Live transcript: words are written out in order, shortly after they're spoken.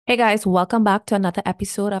Hey guys, welcome back to another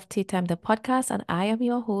episode of Tea Time the podcast, and I am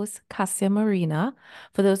your host, Cassia Marina.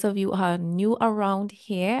 For those of you who are new around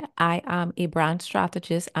here, I am a brand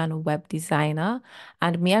strategist and web designer,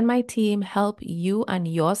 and me and my team help you and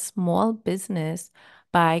your small business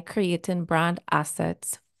by creating brand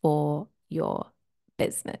assets for your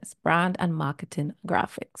business, brand and marketing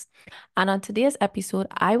graphics. And on today's episode,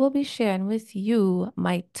 I will be sharing with you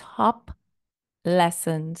my top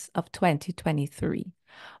lessons of 2023.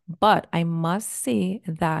 But I must say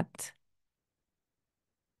that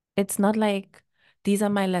it's not like these are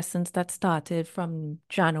my lessons that started from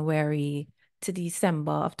January to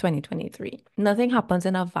December of 2023. Nothing happens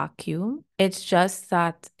in a vacuum. It's just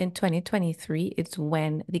that in 2023, it's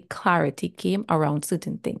when the clarity came around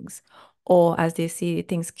certain things. Or as they say,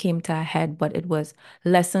 things came to a head, but it was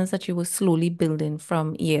lessons that you were slowly building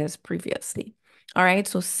from years previously. All right.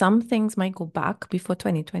 So some things might go back before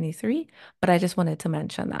 2023, but I just wanted to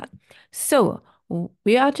mention that. So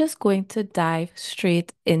we are just going to dive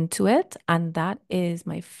straight into it. And that is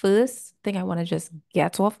my first thing I want to just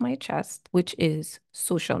get off my chest, which is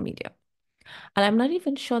social media. And I'm not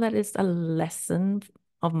even sure that it's a lesson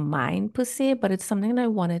of mine per se, but it's something that I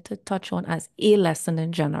wanted to touch on as a lesson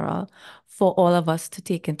in general for all of us to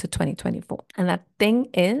take into 2024. And that thing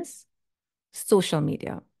is social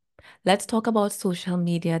media. Let's talk about social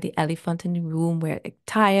media, the elephant in the room. We're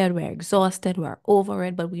tired, we're exhausted, we're over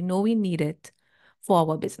it, but we know we need it for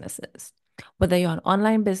our businesses. Whether you're an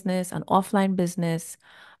online business, an offline business,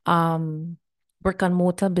 um, brick and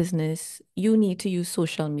mortar business, you need to use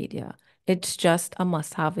social media. It's just a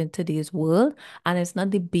must have in today's world. And it's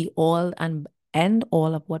not the be all and end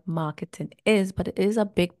all of what marketing is, but it is a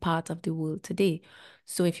big part of the world today.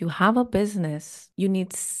 So if you have a business, you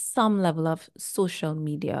need some level of social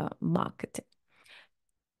media marketing,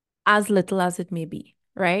 as little as it may be,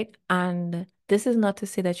 right? And this is not to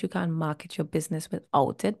say that you can't market your business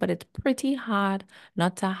without it, but it's pretty hard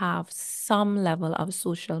not to have some level of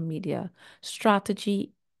social media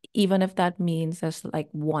strategy, even if that means there's like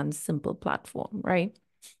one simple platform, right?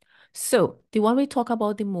 So the one we talk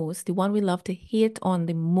about the most, the one we love to hate on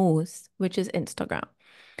the most, which is Instagram.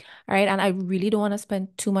 All right. And I really don't want to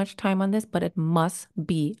spend too much time on this, but it must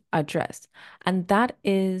be addressed. And that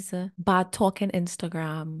is bad talking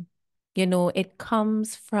Instagram. It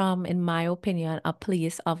comes from, in my opinion, a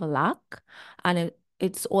place of lack, and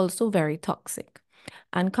it's also very toxic.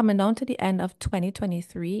 And coming down to the end of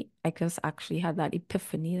 2023, I just actually had that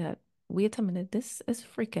epiphany that, wait a minute, this is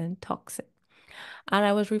freaking toxic. And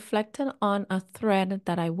I was reflecting on a thread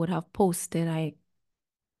that I would have posted. I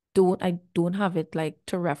don't have it like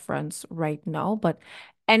to reference right now, but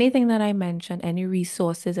anything that I mention, any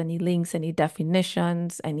resources, any links, any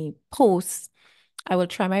definitions, any posts, I will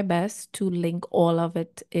try my best to link all of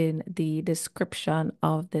it in the description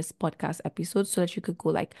of this podcast episode so that you could go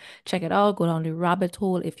like check it out, go down the rabbit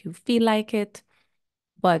hole if you feel like it.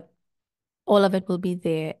 But all of it will be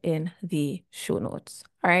there in the show notes.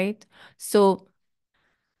 All right. So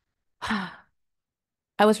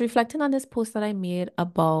I was reflecting on this post that I made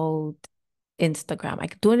about Instagram. I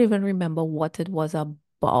don't even remember what it was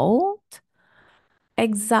about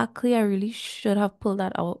exactly. I really should have pulled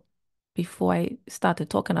that out before I started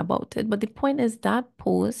talking about it. But the point is that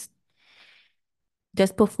post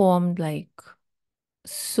just performed like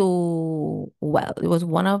so well. It was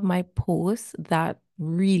one of my posts that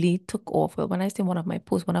really took off. Well, when I say one of my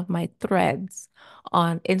posts, one of my threads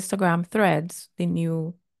on Instagram threads, the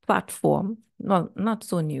new platform. No, not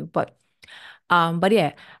so new, but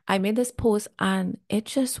yeah, I made this post and it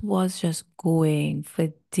just was just going for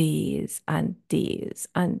days and days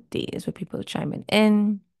and days with people chiming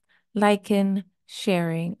in, liking,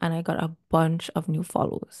 sharing, and I got a bunch of new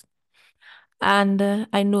follows. And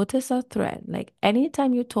I noticed a thread like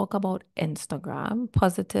anytime you talk about Instagram,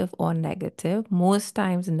 positive or negative, most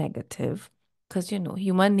times negative, because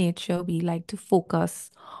human nature, we like to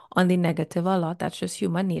focus on the negative a lot. That's just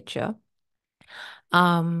human nature.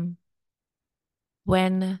 Um,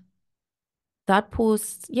 when that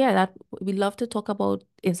post, yeah, that we love to talk about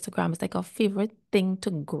Instagram. It's like our favorite thing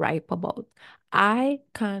to gripe about. I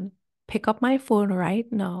can pick up my phone right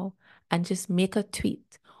now and just make a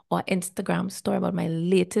tweet or Instagram story about my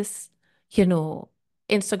latest, you know,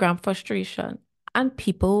 Instagram frustration. And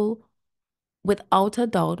people, without a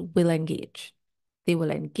doubt, will engage. They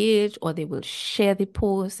will engage or they will share the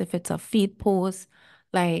post if it's a feed post.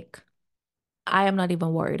 Like, I am not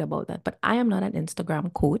even worried about that. But I am not an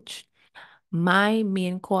Instagram coach. My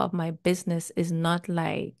main core of my business is not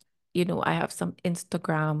like, I have some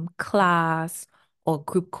Instagram class or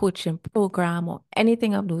group coaching program or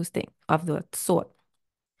anything of those things of that sort.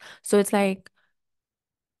 So it's like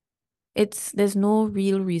there's no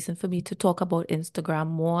real reason for me to talk about Instagram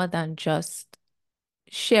more than just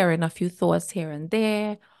sharing a few thoughts here and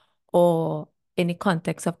there or in the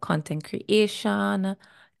context of content creation,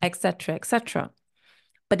 etc., etc.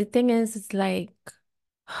 But the thing is, it's like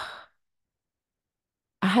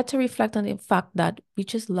I had to reflect on the fact that we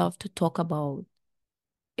just love to talk about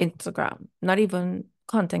Instagram, not even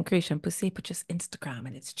content creation per se, but just Instagram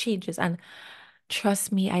and its changes. And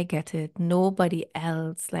trust me, I get it. Nobody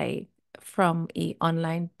else, like from a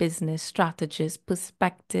online business strategist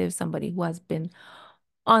perspective, somebody who has been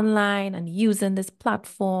online and using this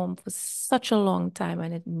platform for such a long time,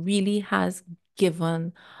 and it really has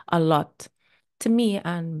given a lot to me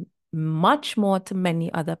and much more to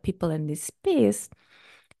many other people in this space,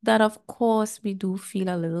 that of course we do feel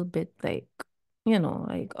a little bit like,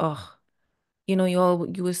 like, oh, you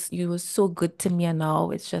was so good to me, and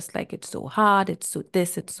now it's just like it's so hard, it's so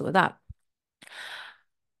this, it's so that.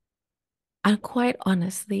 And quite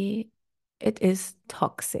honestly, it is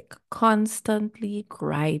toxic, constantly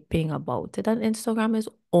griping about it. And Instagram is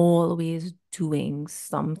always doing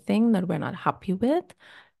something that we're not happy with.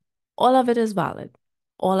 All of it is valid.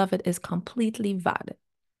 All of it is completely valid.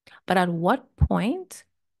 But at what point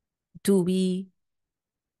do we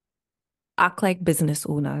act like business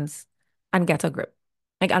owners and get a grip?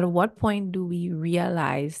 Like, at what point do we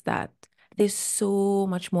realize that there's so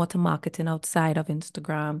much more to marketing outside of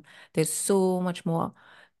Instagram? There's so much more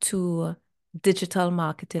to digital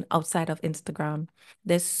marketing outside of Instagram.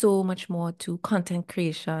 There's so much more to content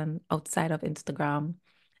creation outside of Instagram.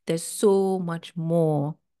 There's so much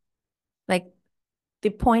more. Like, the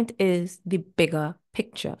point is the bigger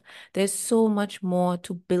picture. There's so much more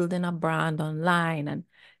to building a brand online and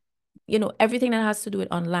everything that has to do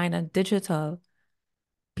with online and digital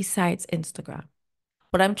besides Instagram.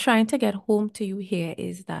 What I'm trying to get home to you here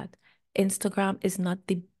is that Instagram is not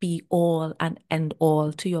the be all and end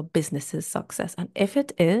all to your business's success. And if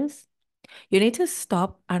it is, you need to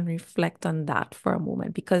stop and reflect on that for a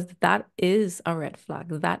moment, because that is a red flag.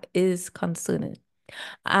 That is concerning.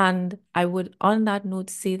 And I would, on that note,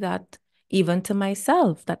 say that even to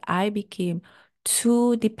myself, that I became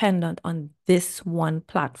too dependent on this one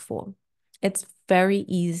platform. It's very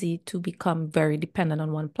easy to become very dependent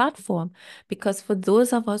on one platform, because for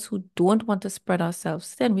those of us who don't want to spread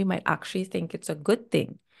ourselves thin, we might actually think it's a good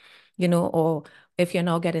thing, or if you're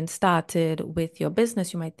now getting started with your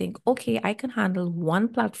business, you might think, okay, I can handle one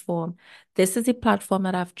platform. This is the platform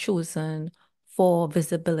that I've chosen for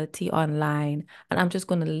visibility online, and I'm just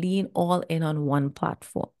going to lean all in on one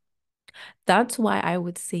platform. That's why I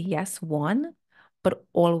would say yes, one, but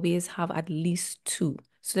always have at least two,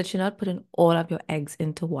 so that you're not putting all of your eggs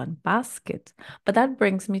into one basket. But that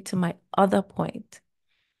brings me to my other point.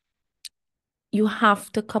 You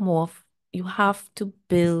have to come off, you have to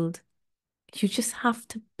build you just have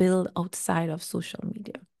to build outside of social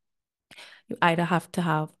media. You either have to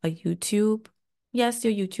have a YouTube. Yes,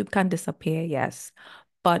 your YouTube can disappear, yes,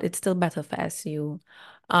 but it's still better for SEO.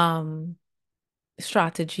 Um,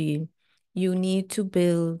 Strategy. You need to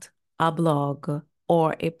build a blog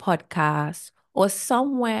or a podcast or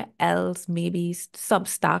somewhere else. Maybe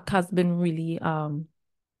Substack has been really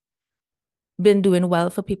been doing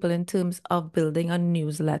well for people in terms of building a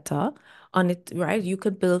newsletter on it, right? You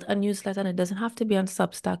could build a newsletter and it doesn't have to be on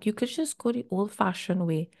Substack. You could just go the old-fashioned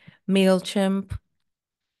way. MailChimp,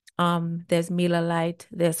 there's MailerLite,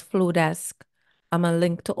 there's Flowdesk. I'm gonna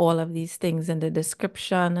link to all of these things in the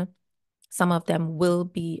description. Some of them will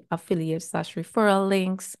be affiliate slash referral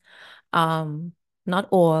links. Um, Not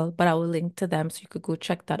all, but I will link to them so you could go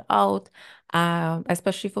check that out.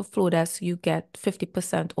 Especially for Flowdesk, you get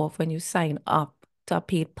 50% off when you sign up to a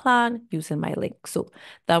paid plan using my link. So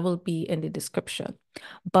that will be in the description.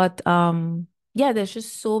 But yeah, there's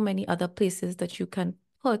just so many other places that you can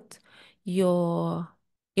put your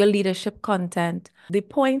leadership content. The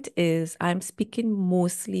point is, I'm speaking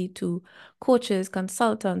mostly to coaches,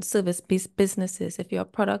 consultants, service-based businesses. If you're a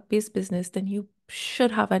product-based business, then you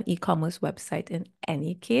should have an e-commerce website in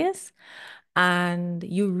any case, and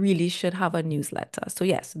you really should have a newsletter. So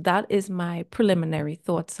yes, that is my preliminary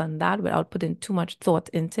thoughts on that without putting too much thought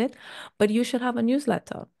into it, but you should have a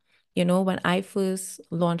newsletter. When I first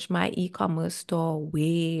launched my e-commerce store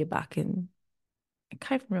way back in, I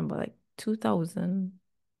can't remember, like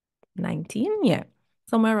 2019, yeah,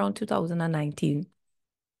 somewhere around 2019.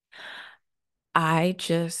 I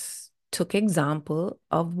just took example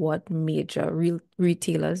of what major real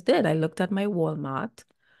retailers did. I looked at my Walmart.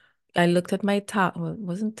 I looked at my well, it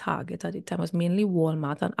wasn't Target at the time, it was mainly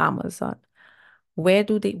Walmart and Amazon. Where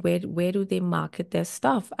do they market their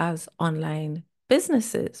stuff as online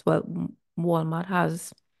businesses? Well, Walmart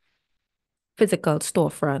has physical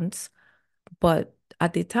storefronts. But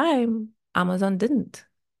at the time, Amazon didn't.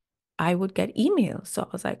 I would get emails. So I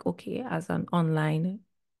was like, okay, as an online,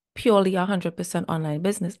 purely 100% online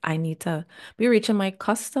business, I need to be reaching my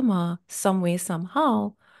customer some way,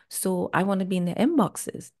 somehow. So I want to be in the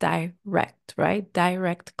inboxes, direct, right?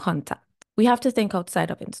 Direct contact. We have to think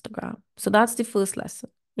outside of Instagram. So that's the first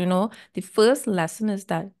lesson. The first lesson is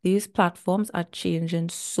that these platforms are changing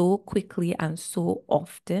so quickly and so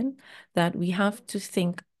often that we have to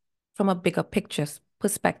think from a bigger picture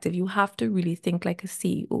perspective. You have to really think like a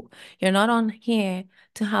CEO. You're not on here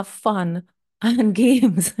to have fun and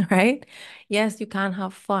games, right? Yes, you can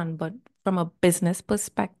have fun, but from a business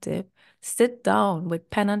perspective, sit down with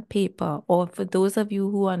pen and paper, or for those of you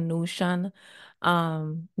who are Notion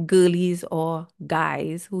girlies or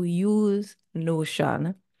guys who use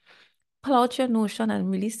Notion, pull out your Notion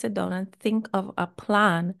and really sit down and think of a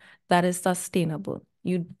plan that is sustainable.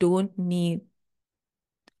 You don't need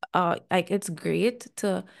like it's great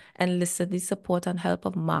to enlist the support and help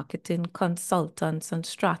of marketing consultants and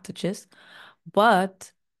strategists,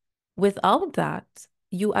 but without that,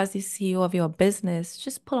 you as the CEO of your business,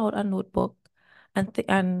 just pull out a notebook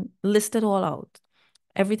and list it all out.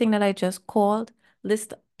 Everything that I just called,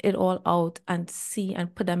 list it all out and see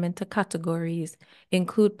and put them into categories.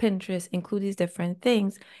 Include Pinterest, include these different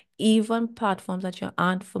things, even platforms that you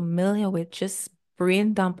aren't familiar with. Just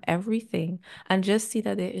brain dump everything and just see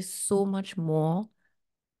that there is so much more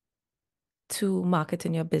to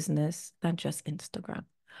marketing your business than just Instagram.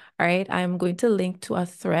 All right, I'm going to link to a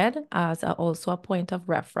thread as also a point of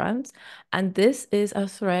reference. And this is a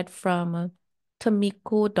thread from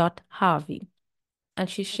Tamiko.Harvey. And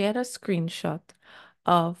she shared a screenshot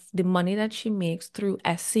of the money that she makes through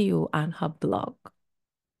SEO and her blog.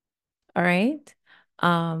 All right.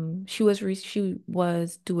 She was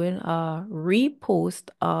doing a repost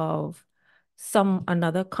of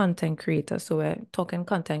another content creator. So we're talking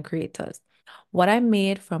content creators. What I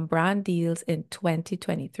made from brand deals in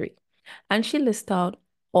 2023. And she listed out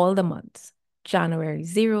all the months. January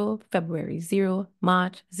 0, February 0,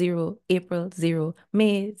 March 0, April 0,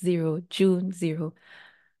 May 0, June 0,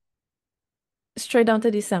 straight down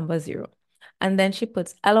to December 0. And then she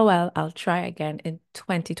puts, LOL, I'll try again in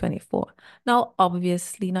 2024. Now,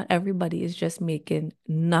 obviously, not everybody is just making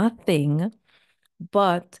nothing,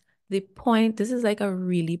 but the point, this is like a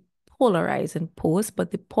really polarizing post,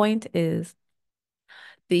 but the point is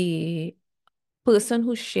the person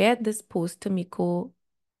who shared this post to Miko.Harvey,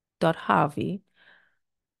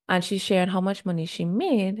 and she shared how much money she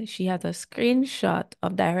made. She had a screenshot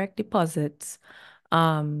of direct deposits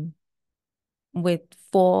um, with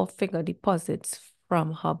four-figure deposits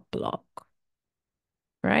from her blog,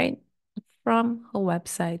 right? From her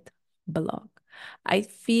website blog. I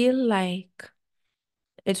feel like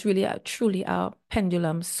it's really truly a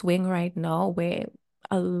pendulum swing right now where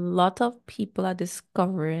a lot of people are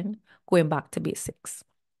discovering going back to basics.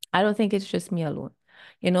 I don't think it's just me alone.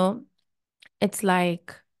 You know, it's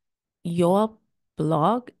like your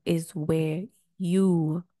blog is where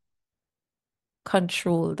you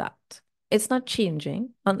control that. It's not changing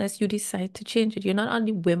unless you decide to change it. You're not on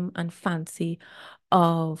the whim and fancy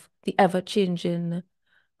of the ever-changing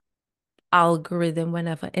algorithm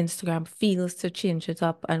whenever Instagram feels to change it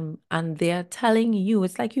up and they're telling you,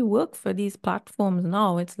 it's like you work for these platforms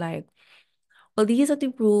now. It's like, well, these are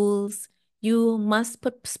the rules. You must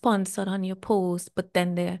put sponsored on your post, but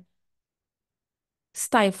then they're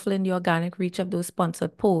stifling the organic reach of those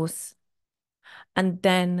sponsored posts. And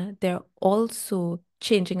then they're also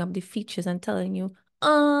changing up the features and telling you,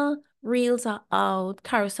 reels are out,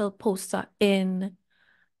 carousel posts are in.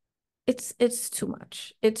 It's too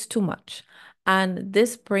much. It's too much. And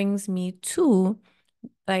this brings me to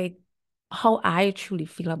like how I truly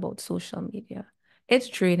feel about social media. It's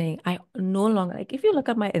draining. I no longer like if you look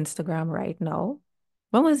at my Instagram right now,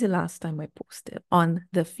 when was the last time I posted on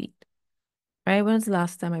the feed? Right? When was the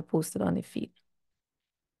last time I posted on the feed?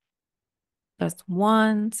 Just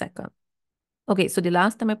 1 second. Okay, so the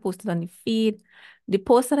last time I posted on the feed, the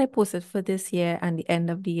post that I posted for this year and the end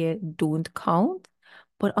of the year don't count.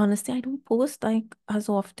 But honestly, I don't post like as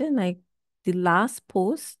often. Like the last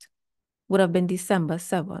post would have been December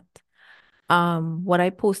 7th. What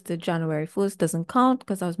I posted January 1st doesn't count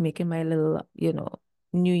because I was making my little,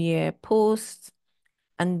 New Year post.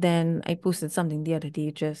 And then I posted something the other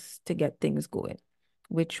day just to get things going,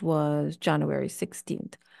 which was January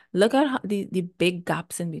 16th. Look at the big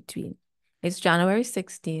gaps in between. It's January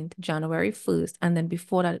 16th, January 1st, and then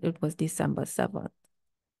before that it was December 7th.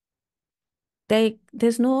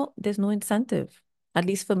 There's no incentive, at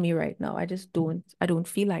least for me right now. I don't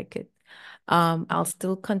feel like it. I'll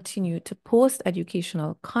still continue to post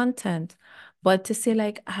educational content, but to say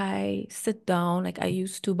like I sit down like I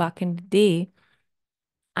used to back in the day,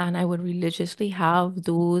 and I would religiously have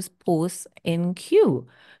those posts in queue.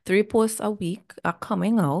 3 posts a week are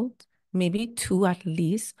coming out, maybe two at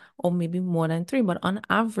least, or maybe more than three. But on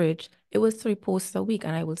average, it was 3 posts a week.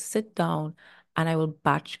 And I will sit down and I will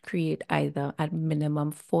batch create either at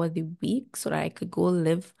minimum for the week so that I could go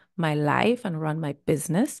live my life and run my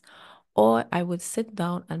business, or I would sit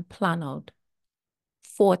down and plan out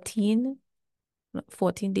 14,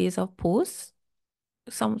 14 days of posts,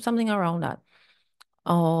 something around that.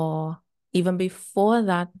 Or even before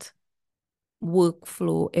that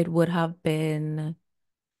workflow, it would have been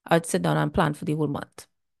I'd sit down and plan for the whole month.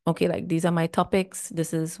 Okay, like these are my topics.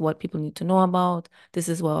 This is what people need to know about. This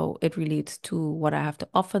is what it relates to what I have to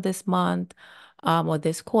offer this month, or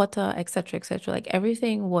this quarter, etc., etc. Like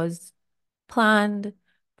everything was planned,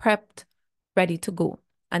 prepped, ready to go.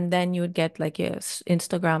 And then you would get like your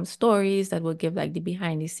Instagram stories that will give like the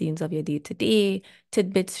behind the scenes of your day to day,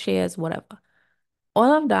 tidbits, shares, whatever.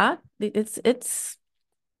 All of that,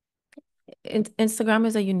 Instagram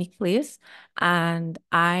is a unique place, and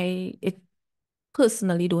it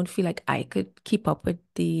personally don't feel like I could keep up with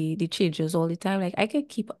the changes all the time. Like I could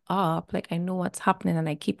keep up, like I know what's happening and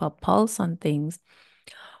I keep a pulse on things,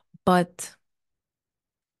 but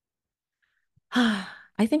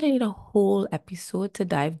I think I need a whole episode to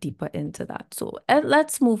dive deeper into that. So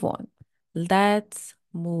let's move on. Let's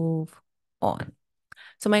move on.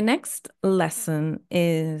 So my next lesson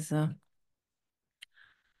is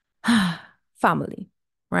family,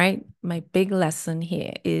 right? My big lesson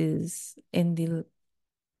here is in the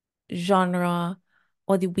genre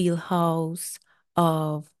or the wheelhouse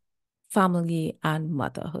of family and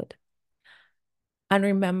motherhood. And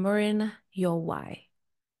remembering your why.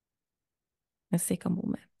 Let's take a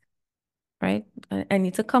moment, right? I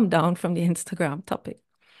need to come down from the Instagram topic.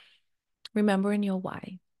 Remembering your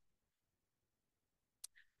why.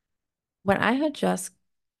 When I had just,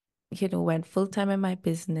 went full time in my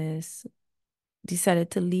business,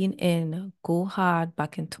 decided to lean in, go hard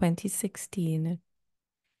back in 2016,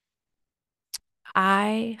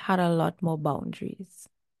 I had a lot more boundaries.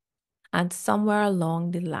 And somewhere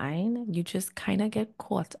along the line, you just kind of get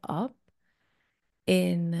caught up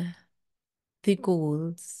in the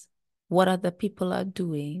goals, what other people are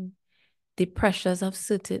doing, the pressures of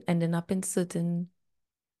certain ending up in certain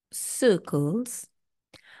circles,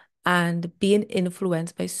 and being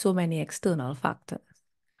influenced by so many external factors.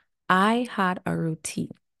 I had a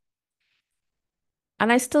routine,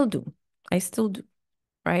 and I still do. I still do,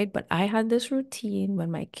 right? But I had this routine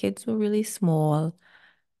when my kids were really small,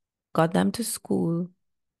 got them to school,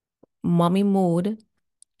 mommy mode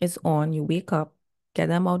is on. You wake up, get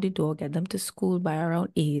them out the door, get them to school by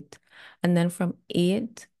around 8. And then from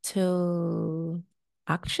 8 till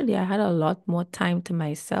actually, I had a lot more time to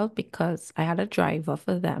myself because I had a driver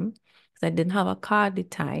for them because I didn't have a car at the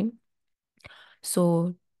time.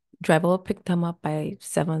 So driver will pick them up by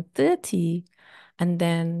 7:30. And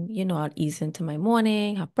then, I'd ease into my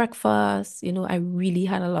morning, have breakfast. I really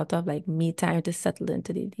had a lot of like me time to settle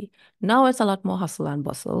into the day. Now it's a lot more hustle and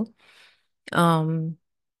bustle. Um,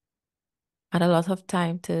 had a lot of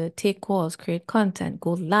time to take calls, create content,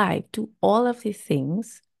 go live, do all of these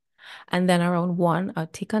things. And then around 1, I'll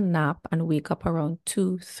take a nap and wake up around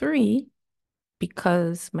 2, 3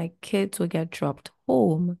 because my kids will get dropped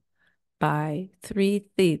home by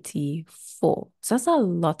 3:34. So that's a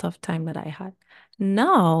lot of time that I had.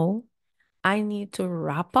 Now I need to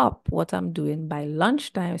wrap up what I'm doing by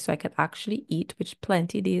lunchtime so I can actually eat, which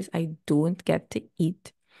plenty days I don't get to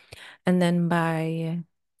eat. And then by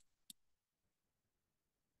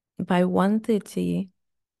 1:30,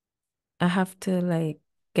 I have to like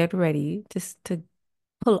get ready just to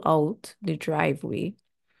pull out the driveway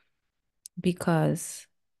because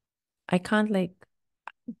I can't like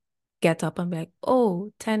get up and be like,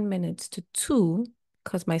 oh, 10 minutes to 2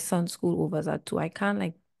 because my son's school overs at 2. I can't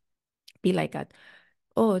like be like that.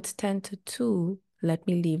 Oh, it's 10 to 2. Let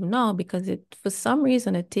me leave now because for some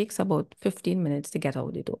reason it takes about 15 minutes to get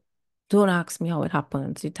out the door. Don't ask me how it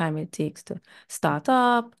happens. The time it takes to start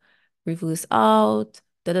up, reverse out,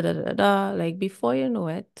 da da da da da. Like before you know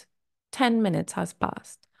it, 10 minutes has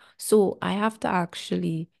passed. So I have to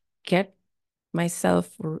actually get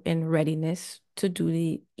myself in readiness to do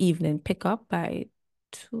the evening pickup by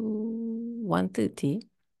 1:30.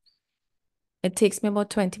 It takes me about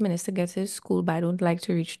 20 minutes to get to school, but I don't like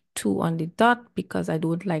to reach 2 on the dot because I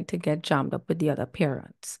don't like to get jammed up with the other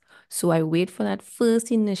parents. So I wait for that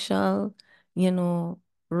first initial, you know,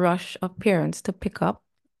 rush of parents to pick up.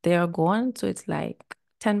 They are gone. So it's like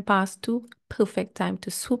 10 past 2, perfect time to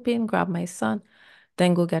swoop in, grab my son,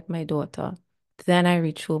 then go get my daughter. Then I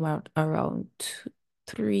reach home around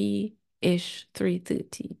 3-ish,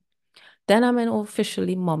 3:30. Then I'm in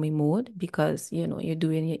officially mommy mode because, you're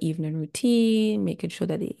doing your evening routine, making sure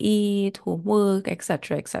that they eat, homework,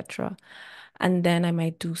 etc., etc. And then I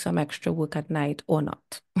might do some extra work at night or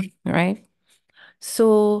not, right?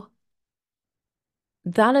 So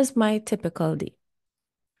that is my typical day.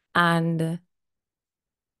 And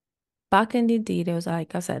back in the day, there was,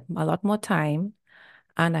 like I said, a lot more time.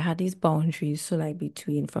 And I had these boundaries. So, like,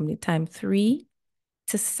 between from the time 3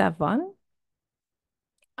 to 7,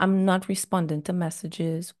 I'm not responding to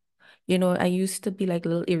messages. I used to be like a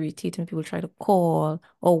little irritated when people try to call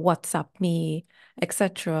or WhatsApp me,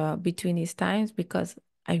 etc. between these times because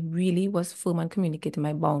I really was firm on communicating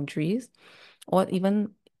my boundaries or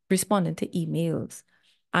even responding to emails.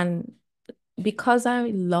 And because I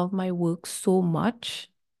love my work so much,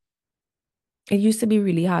 it used to be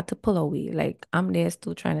really hard to pull away. Like I'm there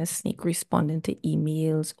still trying to sneak responding to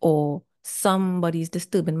emails or somebody's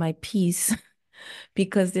disturbing my peace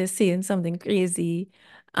because they're saying something crazy.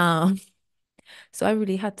 Um, so I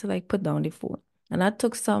really had to like put down the phone. And that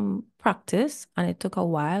took some practice and it took a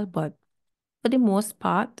while, but for the most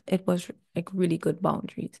part, it was like really good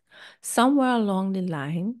boundaries. Somewhere along the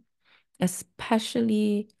line,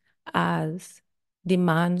 especially as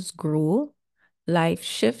demands grow, life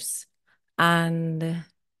shifts, and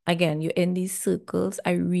again, you're in these circles.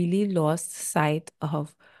 I really lost sight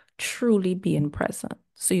of truly being present.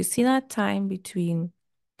 So you see that time between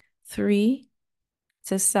 3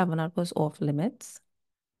 to 7, that was off limits.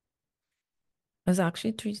 It was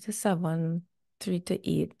actually 3 to 7, 3 to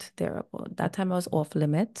 8, thereabout. That time I was off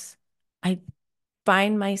limits. I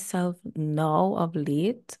find myself now of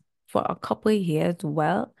late for a couple of years,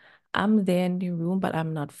 well, I'm there in the room, but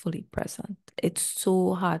I'm not fully present. It's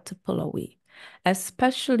so hard to pull away,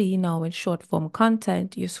 especially now in short form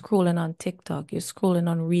content. You're scrolling on TikTok, you're scrolling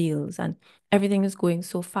on Reels, and everything is going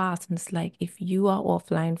so fast. And it's like if you are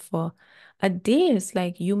offline for a day, it's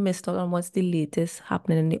like you missed out on what's the latest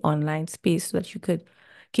happening in the online space so that you could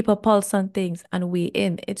keep a pulse on things and weigh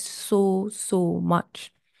in. It's so, so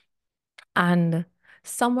much. And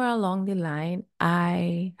somewhere along the line,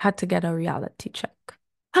 I had to get a reality check.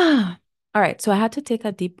 All right, so I had to take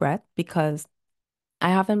a deep breath because I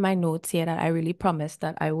have in my notes here that I really promised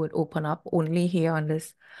that I would open up only here on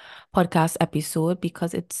this podcast episode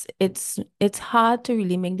because it's hard to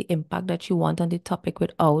really make the impact that you want on the topic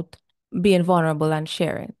without being vulnerable and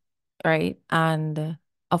sharing, right? And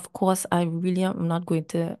of course, I really am not going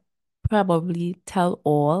to probably tell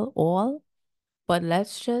all, but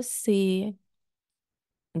let's just say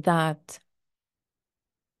that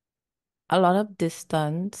a lot of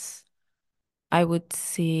distance, I would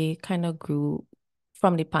say, kind of grew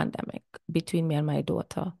from the pandemic between me and my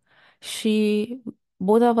daughter. She,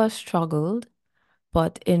 both of us struggled,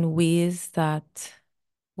 but in ways that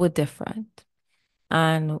were different.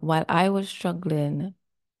 And while I was struggling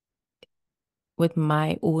with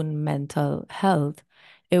my own mental health,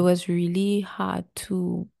 it was really hard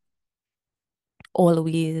to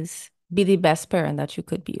always be the best parent that you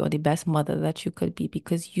could be or the best mother that you could be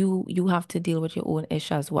because you have to deal with your own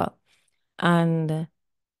issue as well. And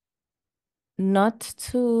not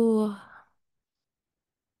to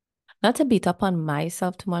not to beat up on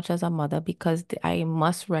myself too much as a mother because I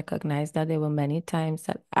must recognize that there were many times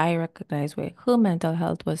that I recognized where her mental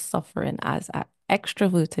health was suffering as an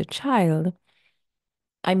extroverted child.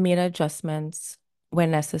 I made adjustments where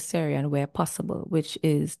necessary and where possible, which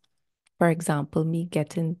is, for example, me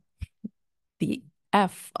getting the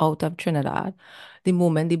F out of Trinidad the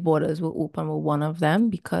moment the borders were open with one of them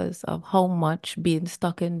because of how much being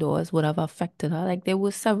stuck indoors would have affected her. Like there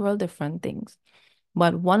were several different things.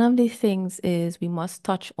 But one of the things is we must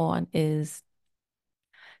touch on is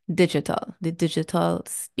the digital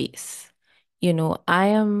space.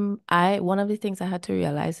 One of the things I had to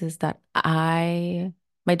realize is that my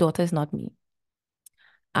daughter is not me.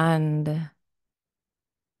 And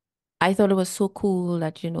I thought it was so cool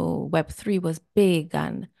that, Web3 was big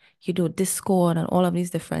and, Discord and all of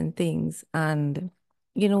these different things. And,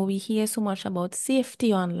 we hear so much about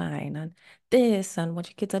safety online and this and what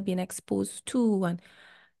your kids are being exposed to. And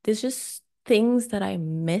there's just things that I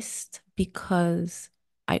missed because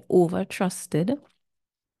I over trusted.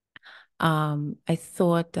 I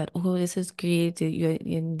thought that, oh, this is great. You're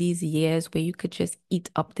in these years where you could just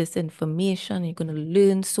eat up this information. You're going to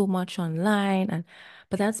learn so much online.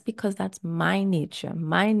 But that's because that's my nature.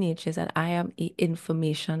 My nature is that I am a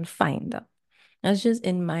information finder. That's just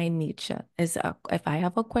in my nature. If I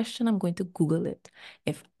have a question, I'm going to Google it.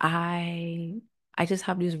 If I I just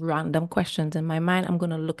have these random questions in my mind. I'm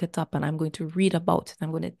going to look it up and I'm going to read about it.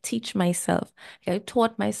 I'm going to teach myself. I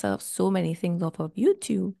taught myself so many things off of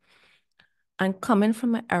YouTube. And coming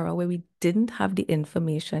from an era where we didn't have the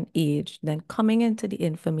information age, then coming into the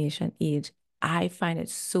information age, I find it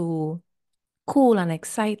so cool and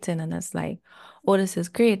exciting. And it's like, oh, this is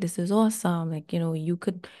great. This is awesome. Like, you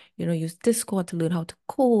could, use Discord to learn how to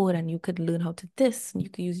code, and you could learn how to this, and you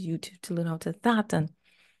could use YouTube to learn how to that. And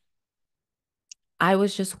I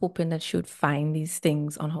was just hoping that she would find these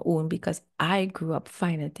things on her own, because I grew up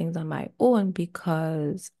finding things on my own,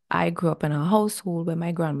 because I grew up in a household where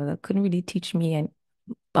my grandmother couldn't really teach me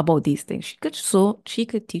about these things. She could sew, she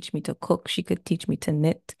could teach me to cook, she could teach me to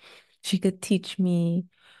knit, she could teach me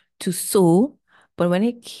to sew. But when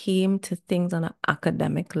it came to things on an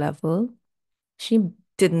academic level, she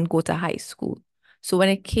didn't go to high school. So when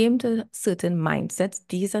it came to certain mindsets,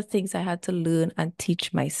 these are things I had to learn and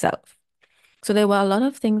teach myself. So there were a lot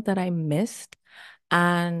of things that I missed.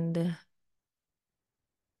 And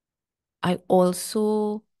I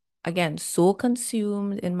also, again, so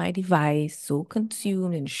consumed in my device, so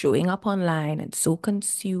consumed in showing up online, and so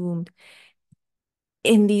consumed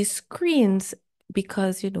in these screens,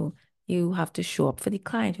 because, you have to show up for the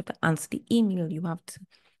client, you have to answer the email, you have to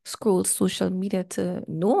scroll social media to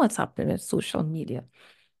know what's happening with social media.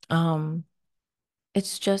 Um,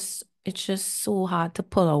 it's just so hard to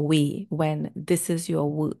pull away when this is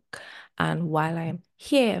your work. And while I'm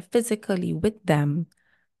here physically with them,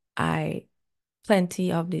 I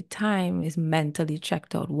plenty of the time is mentally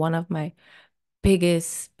checked out. One of my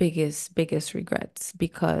biggest regrets,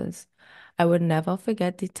 because I would never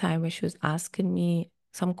forget the time when she was asking me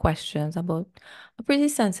some questions about a pretty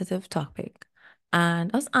sensitive topic.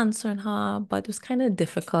 And I was answering her, but it was kind of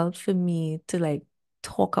difficult for me to like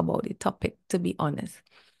talk about the topic, to be honest.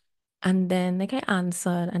 And then like I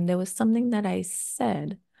answered, and there was something that I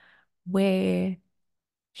said where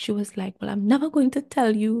she was like, well, I'm never going to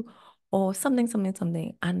tell you, or something, something,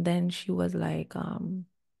 something. And then she was like, there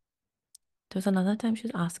was another time she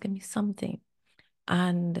was asking me something,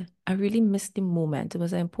 and I really missed the moment. It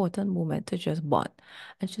was an important moment to just bond.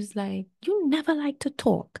 And she's like, you never like to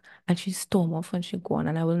talk. And she stormed off when she gone.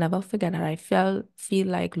 And I will never forget that. I feel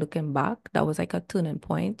like looking back, that was like a turning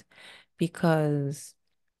point, because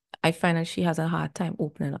I find that she has a hard time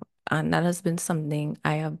opening up. And that has been something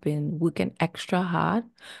I have been working extra hard.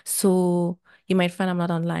 So you might find I'm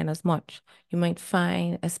not online as much. You might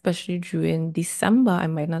find, especially during December, I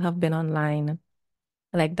might not have been online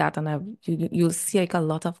like that. And you'll see like a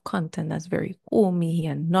lot of content that's very homey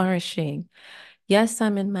and nourishing. Yes,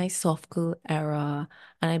 I'm in my soft girl era,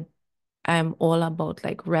 and I'm all about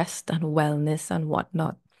like rest and wellness and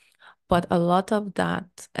whatnot. But a lot of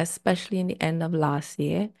that, especially in the end of last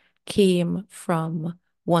year, came from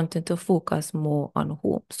wanting to focus more on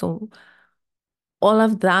home. So all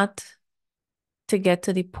of that to get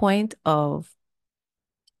to the point of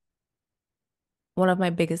one of my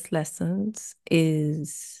biggest lessons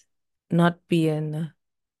is not being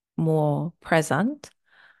more present.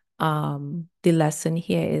 The lesson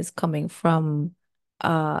here is coming from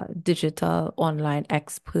a digital online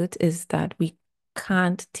expert, is that we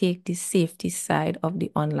can't take the safety side of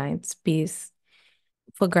the online space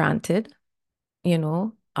for granted.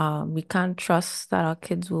 We can't trust that our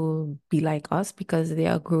kids will be like us, because they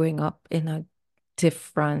are growing up in a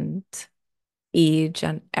different age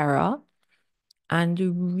and era. And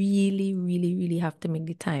you really, really, really have to make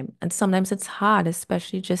the time. And sometimes it's hard,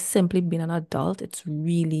 especially just simply being an adult. It's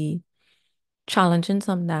really challenging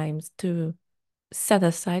sometimes to set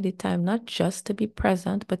aside the time, not just to be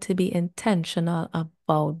present, but to be intentional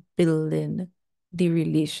about building the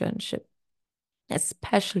relationship,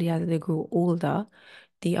 especially as they grow older.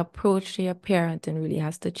 The approach to your parenting really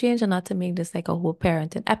has to change. And not to make this like a whole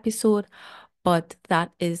parenting episode, but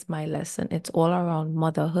that is my lesson. It's all around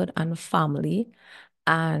motherhood and family.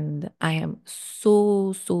 And I am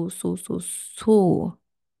so super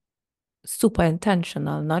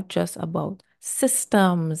intentional, not just about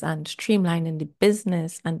systems and streamlining the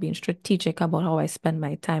business and being strategic about how I spend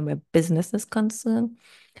my time where business is concerned,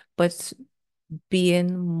 but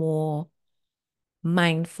being more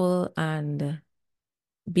mindful and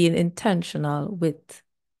being intentional with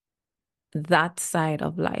that side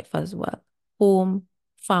of life as well. Home,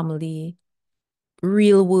 family,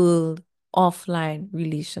 real world, offline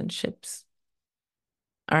relationships.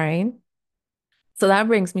 All right. So that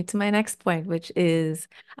brings me to my next point, which is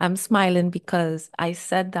I'm smiling because I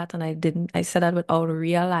said that and I said that without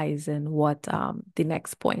realizing what the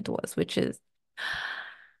next point was, which is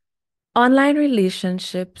online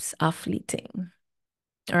relationships are fleeting.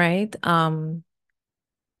 All right.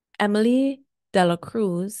 Emily Dela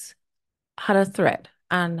Cruz had a thread,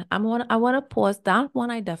 and I want to pause that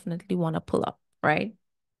one. I definitely want to pull up, right?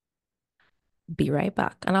 Be right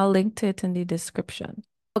back, and I'll link to it in the description.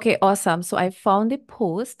 Okay, awesome. So I found the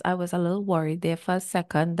post. I was a little worried there for a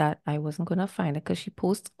second that I wasn't gonna find it because she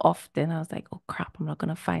posts often. I was like, oh crap, I'm not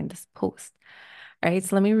gonna find this post. All right,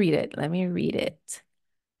 so let me read it. Let me read it.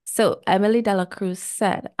 So Emily Dela Cruz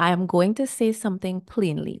said, I am going to say something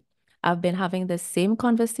plainly. I've been having the same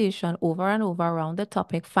conversation over and over around the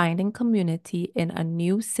topic, finding community in a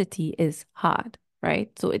new city is hard,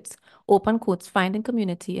 right? So it's open quotes, finding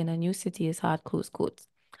community in a new city is hard, close quotes.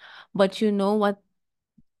 But you know what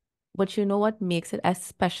makes it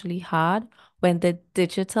especially hard? When the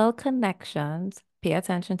digital connections, pay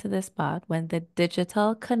attention to this part, when the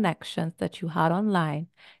digital connections that you had online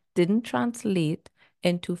didn't translate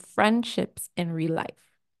into friendships in real life.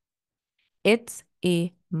 It's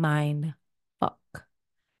a mind fuck.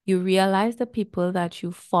 You realize the people that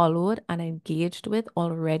you followed and engaged with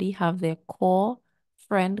already have their core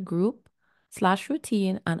friend group slash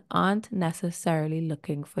routine and aren't necessarily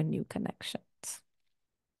looking for new connections.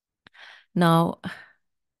 Now,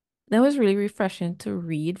 that was really refreshing to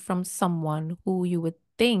read from someone who you would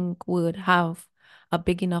think would have a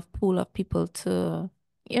big enough pool of people to,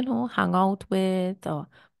 hang out with or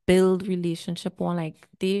build relationship on. Like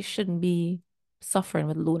they shouldn't be suffering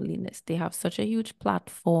with loneliness. They have such a huge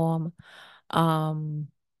platform. Um,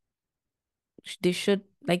 they should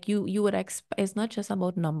like you would expect it's not just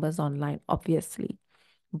about numbers online, obviously.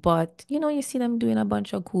 But you see them doing a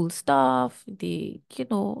bunch of cool stuff. They,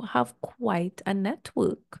 have quite a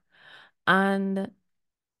network. And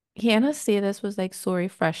hearing her say this was like so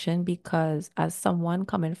refreshing because as someone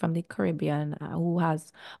coming from the Caribbean who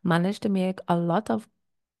has managed to make a lot of,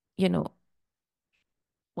 you know,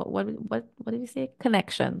 what did you say?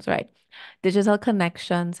 Connections, right? Digital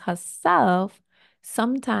connections herself,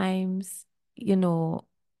 sometimes, you know,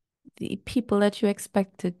 the people that you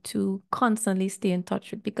expected to constantly stay in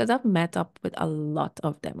touch with because I've met up with a lot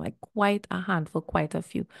of them, like quite a handful, quite a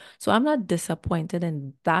few. So I'm not disappointed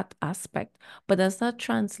in that aspect, but does that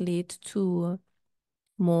translate to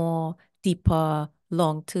more deeper,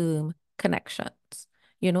 long-term connections?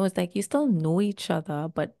 It's like you still know each other,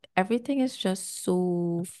 but everything is just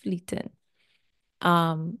so fleeting.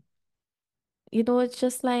 Um, it's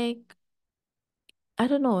just like I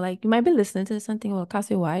don't know, like you might be listening to something, well,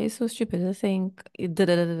 Cassie, why are you so stupid to think da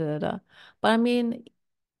da da da da da. But I mean,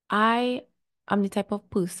 I am the type of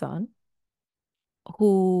person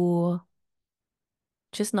who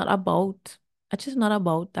just not about, I just not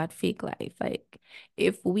about that fake life. Like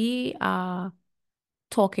if we are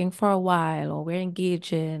talking for a while or we're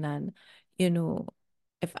engaging and, you know,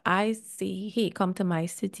 if I say, hey, come to my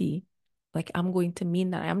city, like I'm going to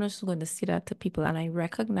mean that. I'm not just going to say that to people. And I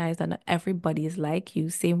recognize that not everybody is like you,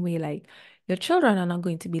 same way like your children are not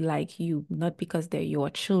going to be like you, not because they're your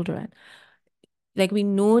children. Like we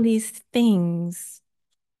know these things,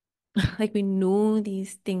 like we know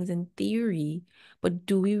these things in theory, but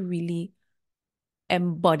do we really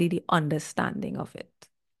embody the understanding of it?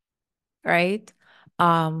 Right?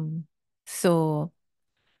 Um, so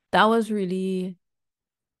that was really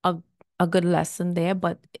a a good lesson there,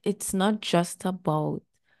 but it's not just about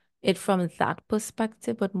it from that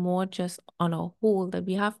perspective, but more just on a whole that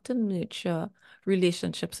we have to nurture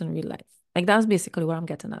relationships in real life. Like that's basically what I'm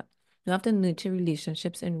getting at. You have to nurture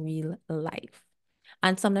relationships in real life.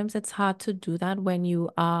 And sometimes it's hard to do that when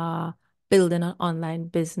you are building an online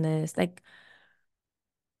business. Like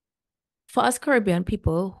for us Caribbean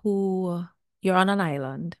people who you're on an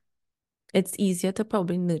island, it's easier to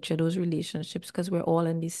probably nurture those relationships because we're all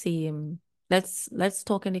in the same. Let's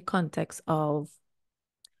talk in the context of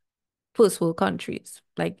first world countries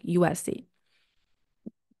like USA.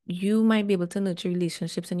 You might be able to nurture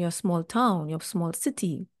relationships in your small town, your small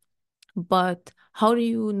city, but how do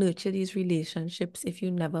you nurture these relationships if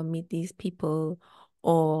you never meet these people?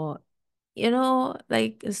 Or,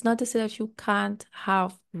 like it's not to say that you can't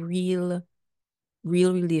have real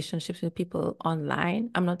relationships with people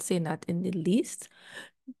online. I'm not saying that in the least.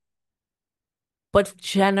 But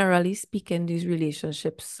generally speaking, these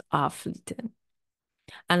relationships are fleeting.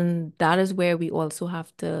 And that is where we also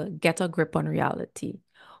have to get a grip on reality,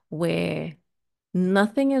 where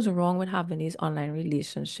nothing is wrong with having these online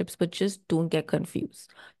relationships, but just don't get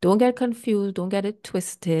confused. Don't get confused. Don't get it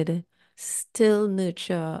twisted. Still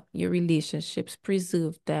nurture your relationships,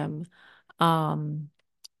 preserve them um,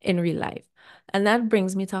 in real life. And that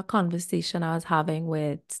brings me to a conversation I was having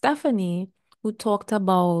with Stephanie, who talked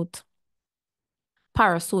about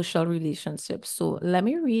parasocial relationships. So let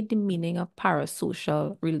me read the meaning of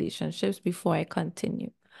parasocial relationships before I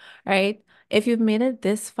continue. Right? If you've made it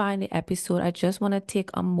this far in the episode, I just want to take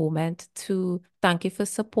a moment to thank you for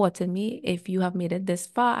supporting me. If you have made it this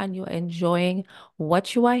far and you're enjoying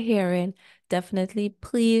what you are hearing, definitely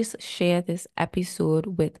please share this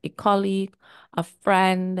episode with a colleague, a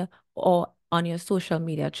friend, or on your social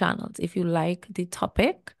media channels. If you like the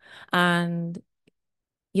topic and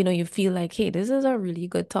you feel like, hey, this is a really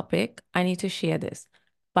good topic, I need to share this.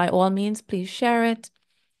 By all means, please share it.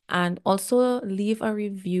 And also leave a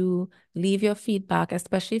review, leave your feedback,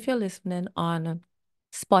 especially if you're listening on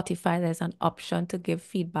Spotify. There's an option to give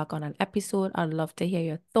feedback on an episode. I'd love to hear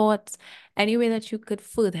your thoughts. Any way that you could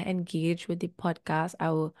further engage with the podcast,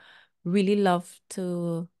 I would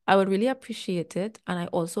really appreciate it. And I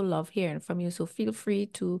also love hearing from you. So feel free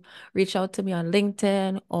to reach out to me on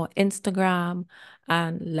LinkedIn or Instagram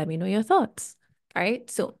and let me know your thoughts. All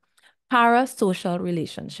right. So parasocial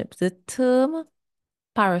relationships. The term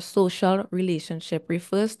parasocial relationship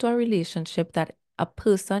refers to a relationship that a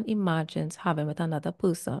person imagines having with another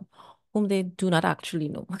person whom they do not actually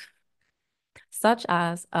know, such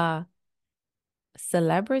as a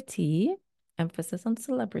celebrity, emphasis on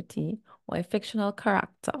celebrity, or a fictional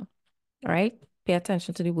character. All right? Pay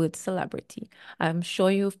attention to the word celebrity. I'm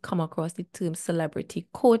sure you've come across the term celebrity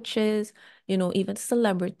coaches, even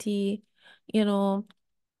celebrity, you know,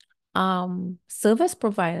 service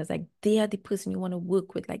providers, like they are the person you want to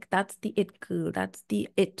work with. Like that's the it girl, that's the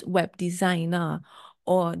it web designer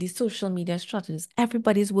or the social media strategist.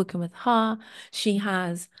 Everybody's working with her. She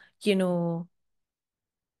has, you know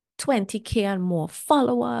 20K and more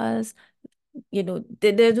followers.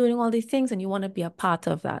 They're doing all these things and you want to be a part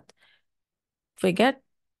of that. Forget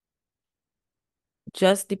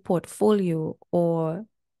just the portfolio or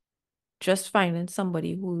just finding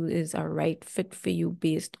somebody who is a right fit for you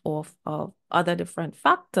based off of other different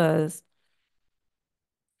factors.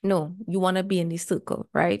 No, you want to be in the circle,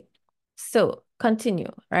 right? So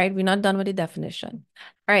continue, right? We're not done with the definition.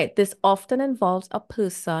 All right, this often involves a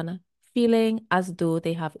person feeling as though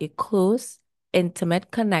they have a close,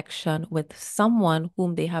 intimate connection with someone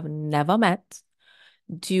whom they have never met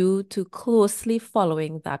due to closely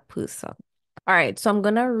following that person. All right, so I'm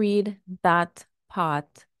going to read that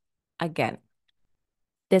part again.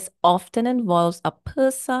 This often involves a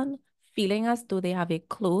person feeling as though they have a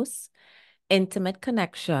close, intimate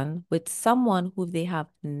connection with someone who they have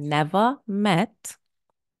never met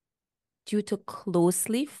due to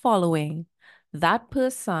closely following that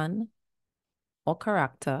person or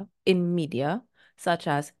character in media, such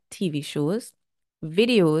as TV shows,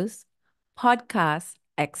 videos, podcasts,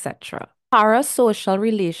 etc. Parasocial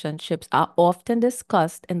relationships are often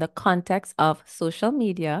discussed in the context of social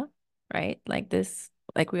media, right? Like this,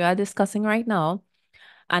 like we are discussing right now,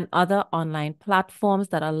 and other online platforms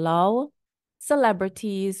that allow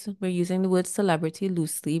celebrities, we're using the word celebrity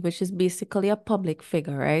loosely, which is basically a public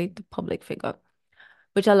figure, right? The public figure,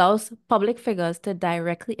 which allows public figures to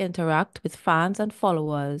directly interact with fans and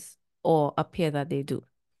followers or appear that they do.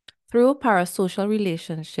 Through parasocial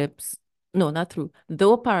relationships, no, not through,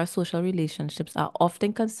 though parasocial relationships are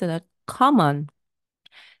often considered common,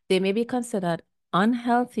 they may be considered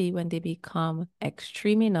unhealthy when they become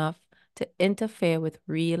extreme enough to interfere with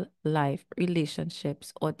real life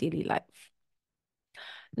relationships or daily life.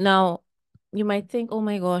 Now, you might think, oh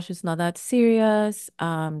my gosh, it's not that serious.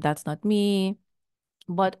 That's not me.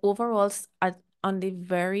 But overall, on the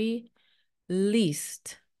very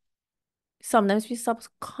least, sometimes we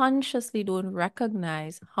subconsciously don't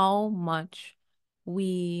recognize how much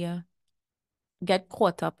we get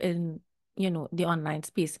caught up in, the online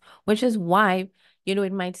space, which is why,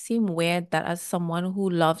 it might seem weird that as someone who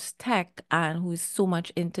loves tech and who's so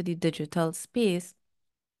much into the digital space,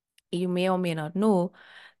 you may or may not know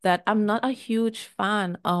that I'm not a huge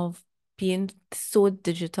fan of being so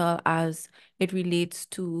digital as it relates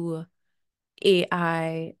to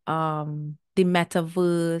AI, the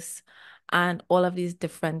metaverse, and all of these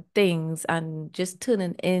different things, and just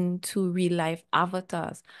turning into real life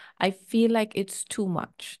avatars. I feel like it's too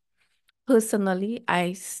much. Personally,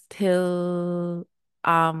 I still,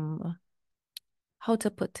 how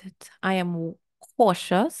to put it? I am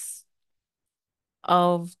cautious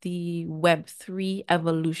of the Web3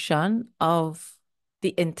 evolution of the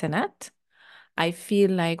internet. I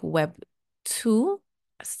feel like Web 2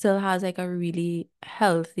 still has like a really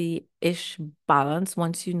healthy-ish balance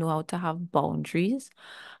once you know how to have boundaries.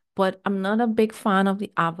 But I'm not a big fan of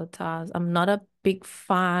the avatars. I'm not a big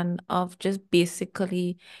fan of just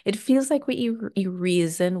basically, it feels like we're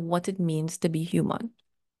erasing what it means to be human,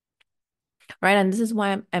 right? And this is why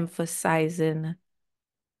I'm emphasizing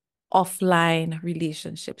offline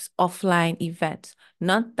relationships, offline events.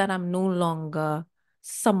 Not that I'm no longer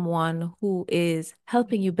someone who is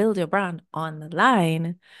helping you build your brand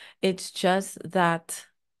online. It's just that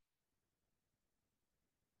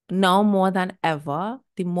now more than ever,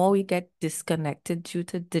 the more we get disconnected due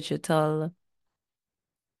to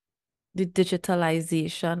the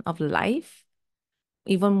digitalization of life,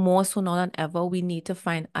 even more so now than ever, we need to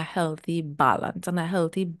find a healthy balance and a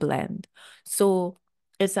healthy blend. So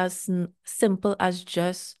it's as simple as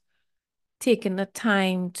just taking the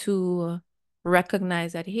time to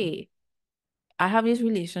recognize that, hey, I have these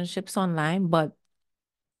relationships online, but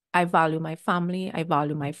I value my family, I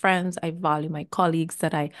value my friends, I value my colleagues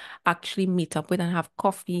that I actually meet up with and have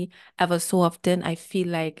coffee ever so often. I feel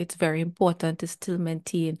like it's very important to still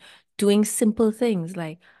maintain doing simple things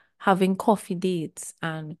like having coffee dates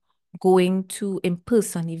and going to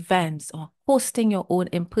in-person events or hosting your own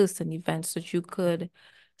in-person events so that you could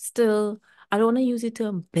still, I don't want to use it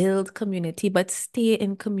to build community, but stay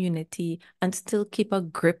in community and still keep a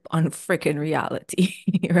grip on freaking reality,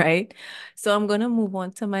 right? So I'm going to move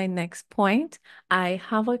on to my next point. I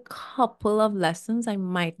have a couple of lessons. I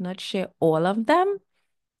might not share all of them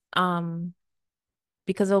um,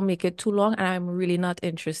 because it'll make it too long, and I'm really not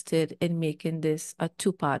interested in making this a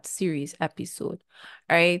two-part series episode.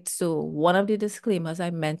 All right. So one of the disclaimers I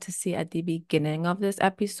meant to say at the beginning of this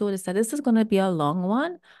episode is that this is going to be a long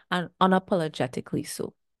one and unapologetically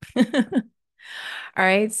so. All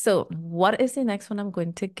right. So what is the next one I'm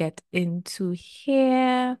going to get into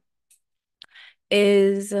here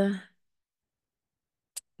is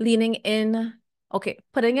leaning in, okay,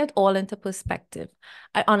 putting it all into perspective.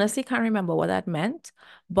 I honestly can't remember what that meant,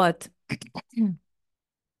 but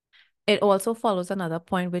it also follows another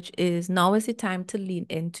point, which is now is the time to lean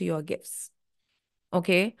into your gifts.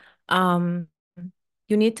 Okay. Um,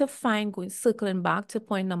 you need to find, going circling back to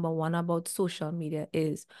point number one about social media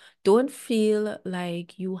is don't feel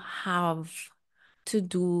like you have to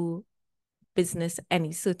do business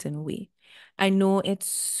any certain way. I know it's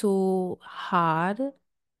so hard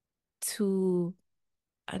to,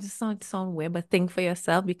 I just sound weird, but think for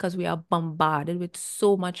yourself because we are bombarded with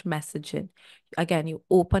so much messaging. Again, you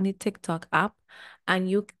open the TikTok app and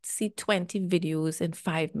you see 20 videos in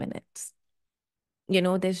 5 minutes. You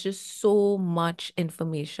know, there's just so much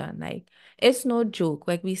information. Like, it's no joke.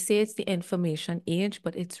 Like, we say it's the information age,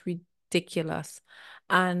 but it's ridiculous.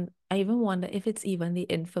 And I even wonder if it's even the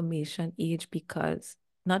information age because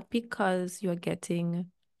not because you're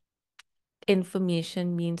getting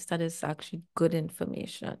information means that it's actually good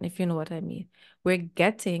information, if you know what I mean. We're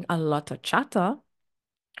getting a lot of chatter,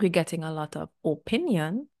 we're getting a lot of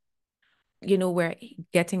opinion, we're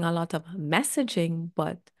getting a lot of messaging,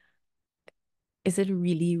 but is it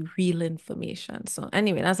really real information? So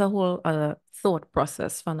anyway, that's a whole thought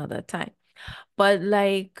process for another time. But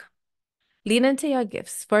like lean into your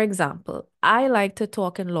gifts. For example, I like to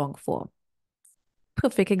talk in long form.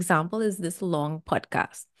 Perfect example is this long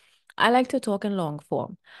podcast. I like to talk in long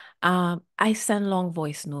form. I send long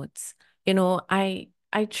voice notes. I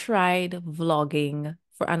tried vlogging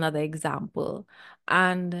for another example,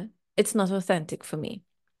 and it's not authentic for me.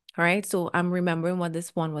 All right. So I'm remembering what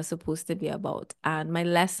this one was supposed to be about. And my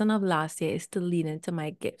lesson of last year is to lean into my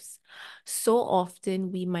gifts. So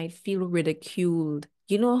often we might feel ridiculed.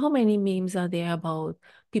 You know how many memes are there about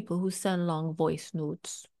people who send long voice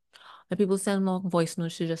notes? And people send long voice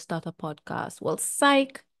notes to just start a podcast. Well,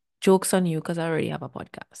 psych, joke's on you because I already have a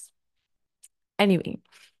podcast. Anyway,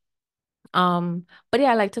 but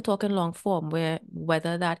yeah, I like to talk in long form where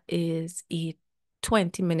whether that is a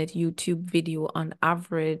 20-minute YouTube video on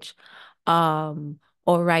average, or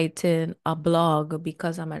writing a blog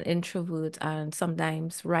because I'm an introvert and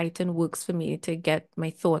sometimes writing works for me to get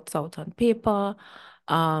my thoughts out on paper.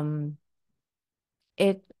 Um,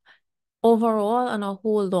 it overall on a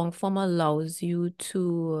whole long form allows you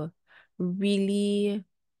to really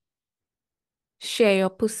share your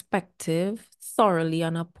perspective thoroughly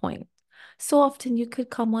on a point. So often you could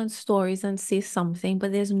come on stories and say something,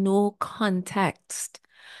 but there's no context.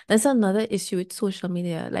 That's another issue with social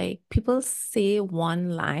media. Like people say one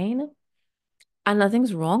line and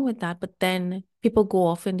nothing's wrong with that, but then people go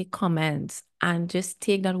off in the comments and just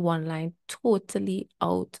take that one line totally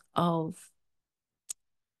out of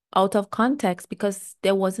context because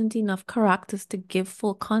there wasn't enough characters to give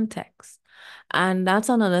full context. And that's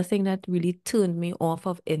another thing that really turned me off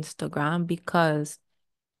of Instagram because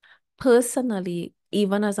personally,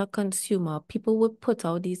 even as a consumer, people would put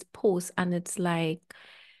out these posts and it's like,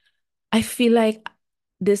 I feel like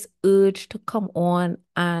this urge to come on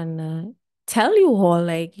and tell you all,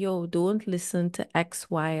 like, yo, don't listen to X,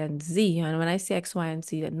 Y, and Z. And when I say X, Y, and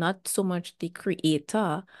Z, not so much the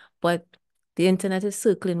creator, but The internet is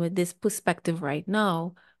circling with this perspective right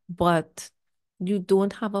now, but you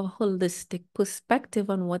don't have a holistic perspective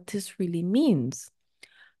on what this really means.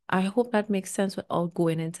 I hope that makes sense without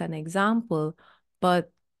going into an example,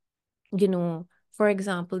 but for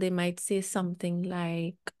example, they might say something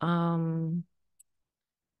like, I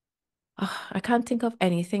can't think of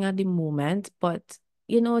anything at the moment, but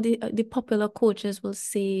the popular coaches will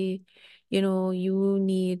say, you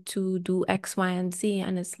need to do X, Y, and Z,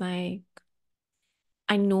 and it's like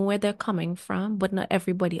I know where they're coming from, but not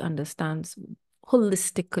everybody understands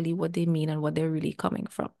holistically what they mean and what they're really coming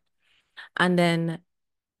from. And then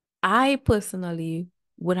I personally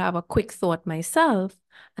would have a quick thought myself,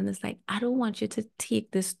 and it's like, I don't want you to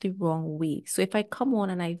take this the wrong way. So if I come on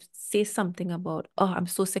and I say something about, oh, I'm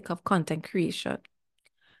so sick of content creation,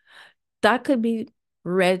 that could be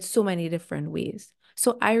read so many different ways.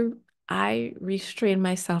 So I restrain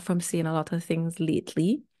myself from saying a lot of things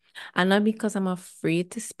lately. And not because I'm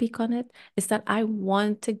afraid to speak on it, it's that I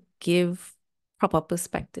want to give proper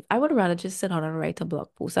perspective. I would rather just sit down and write a blog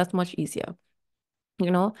post. That's much easier,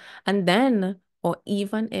 you know? And then, or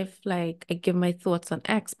even if like I give my thoughts on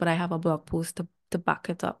X, but I have a blog post to back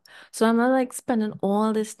it up. So I'm not like spending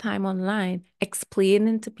all this time online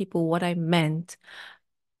explaining to people what I meant.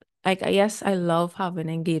 Like, yes, I love having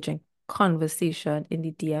engaging conversation in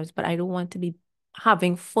the DMs, but I don't want to be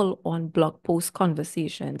having full-on blog post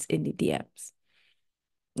conversations in the DMs,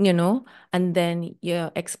 you know? And then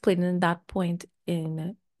you're explaining that point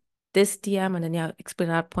in this DM, and then you're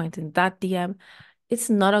explaining that point in that DM. It's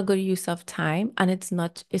not a good use of time, and it's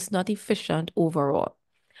not efficient overall.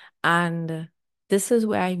 And this is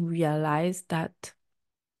where I realized that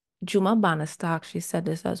Juma Bannister actually said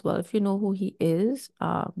this as well. If you know who he is,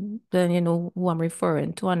 then you know who I'm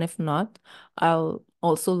referring to. And if not, I'll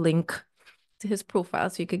also link to his profile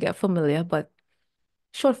so you could get familiar. But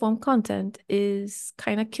short form content is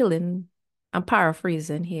kind of killing. I'm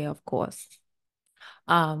paraphrasing here, of course.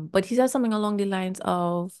 But he said something along the lines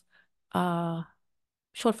of uh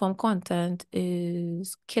short form content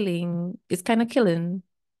is killing, it's kind of killing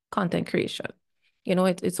content creation.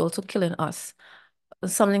 It's also killing us,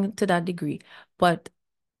 something to that degree. But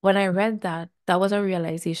when I read that, that was a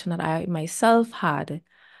realization that I myself had,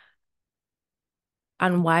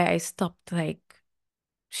 and why I stopped like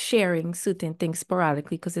sharing certain things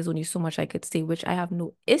sporadically, because there's only so much I could say, which I have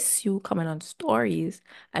no issue coming on stories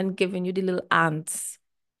and giving you the little ants.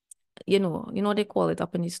 They call it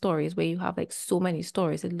up in the stories where you have like so many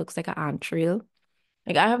stories, it looks like an ant trail.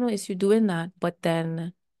 Like I have no issue doing that, but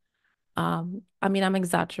then I mean, I'm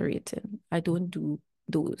exaggerating. I don't do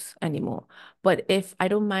those anymore. But if I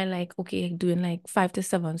don't mind, like, okay, doing like 5 to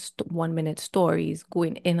 7 1 minute stories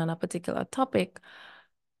going in on a particular topic,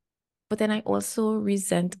 but then I also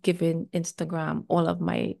resent giving Instagram all of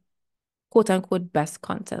my quote unquote best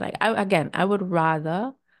content. Like I would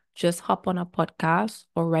rather just hop on a podcast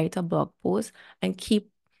or write a blog post and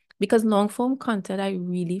keep, because long form content I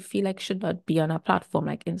really feel like should not be on a platform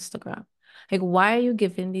like Instagram. Like, why are you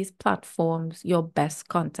giving these platforms your best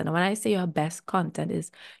content? And when I say your best content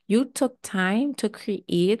is you took time to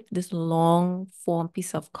create this long form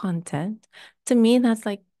piece of content. To me, that's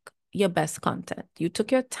like your best content. You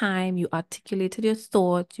took your time, you articulated your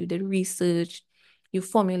thoughts, you did research, you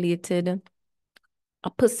formulated a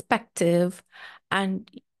perspective. And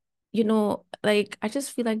like I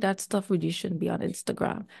just feel like that stuff really shouldn't be on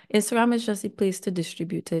Instagram. Instagram is just a place to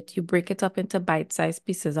distribute it. You break it up into bite-sized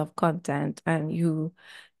pieces of content and you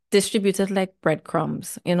distribute it like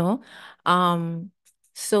breadcrumbs.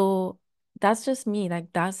 So that's just me.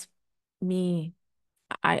 Like that's me.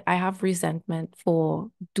 I have resentment for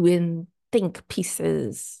doing think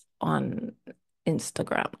pieces on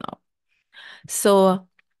Instagram now. So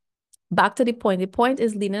back to the point. The point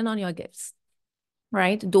is leaning on your gifts,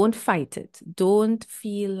 right? Don't fight it. Don't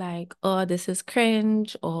feel like, oh, this is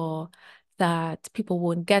cringe or that people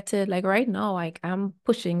won't get it. Like right now, like I'm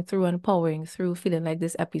pushing through and powering through, feeling like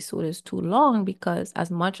this episode is too long, because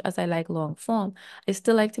as much as I like long form, I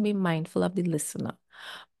still like to be mindful of the listener.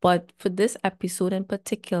 But for this episode in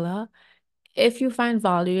particular, if you find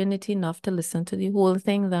value in it enough to listen to the whole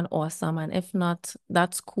thing, then awesome. And if not,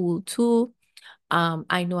 that's cool too.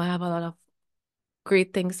 I know I have a lot of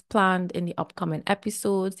great things planned in the upcoming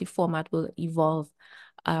episodes. The format will evolve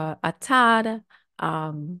a tad,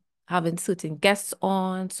 having certain guests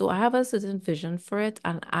on. So I have a certain vision for it,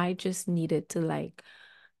 and I just needed to like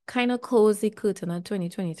kind of close the curtain on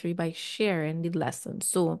 2023 by sharing the lessons.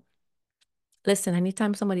 So Listen,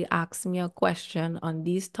 anytime somebody asks me a question on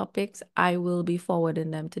these topics, I will be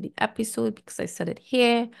forwarding them to the episode because I said it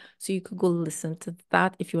here. So you could go listen to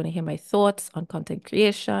that if you want to hear my thoughts on content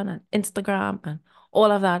creation and Instagram and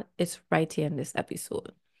all of that. It's right here in this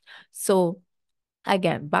episode. So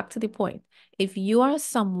again, back to the point. If you are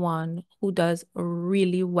someone who does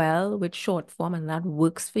really well with short form and that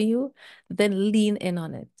works for you, then lean in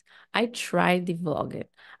on it. I tried the vlogging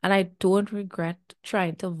and I don't regret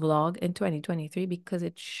trying to vlog in 2023 because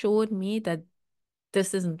it showed me that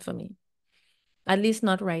this isn't for me. At least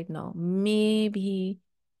not right now. Maybe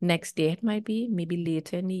next year it might be, maybe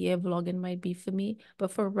later in the year vlogging might be for me.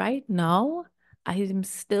 But for right now, I am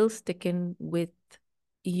still sticking with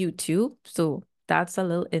YouTube. So that's a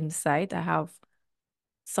little insight. I have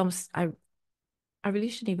I really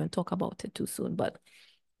shouldn't even talk about it too soon, but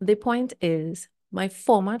the point is my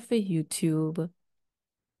format for YouTube,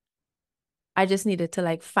 I just needed to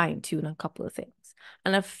like fine tune a couple of things.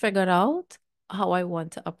 And I figured out how I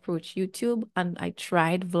want to approach YouTube and I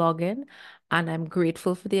tried vlogging and I'm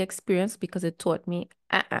grateful for the experience because it taught me,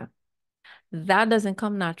 that doesn't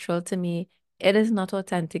come natural to me. It is not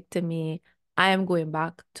authentic to me. I am going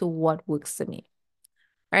back to what works for me.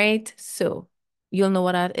 Right? So you'll know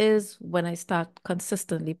what that is when I start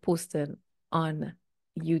consistently posting on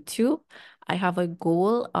YouTube. I have a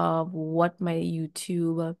goal of what my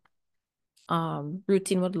YouTube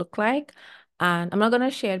routine would look like. And I'm not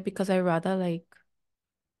gonna share it because I rather like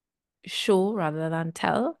show rather than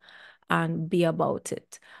tell and be about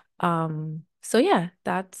it. So yeah,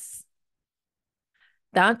 that's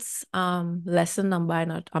lesson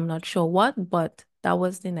number. I'm not sure what, but that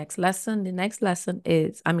was the next lesson. The next lesson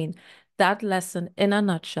is, I mean, that lesson in a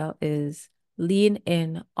nutshell is lean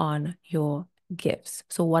in on your gifts.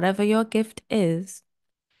 So whatever your gift is,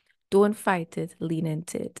 don't fight it, lean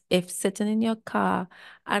into it. If sitting in your car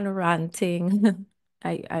and ranting,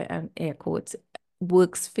 I and air quotes,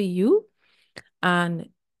 works for you, and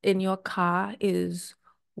in your car is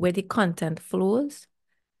where the content flows,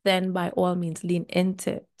 then by all means lean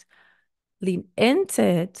into it. Lean into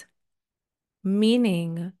it,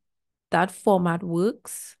 meaning that format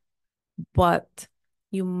works, but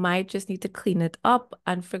you might just need to clean it up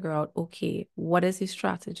and figure out, okay, what is the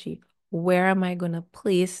strategy? Where am I going to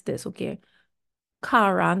place this? Okay,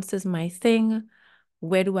 car rants is my thing.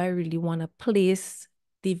 Where do I really want to place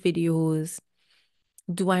the videos?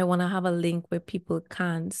 Do I want to have a link where people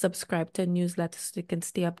can subscribe to a newsletter so they can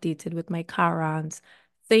stay updated with my car rants?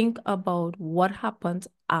 Think about what happens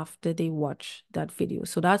after they watch that video.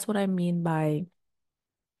 So that's what I mean by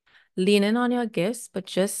leaning on your gifts, but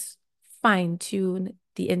just fine tune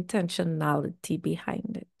the intentionality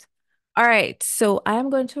behind it. All right, so I am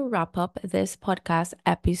going to wrap up this podcast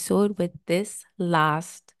episode with this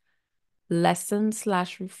last lesson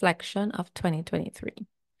slash reflection of 2023.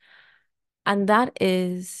 And that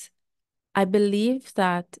is, I believe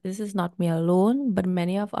that this is not me alone, but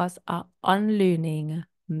many of us are unlearning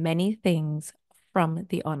many things from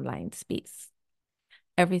the online space.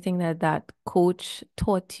 Everything that coach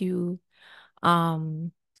taught you,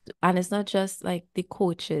 um, and it's not just like the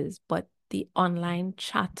coaches, but the online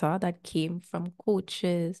chatter that came from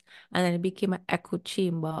coaches, and then it became an echo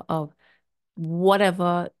chamber of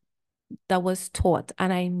whatever that was taught.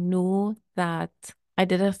 And I know that I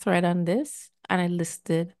did a thread on this and I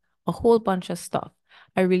listed a whole bunch of stuff.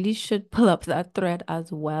 I really should pull up that thread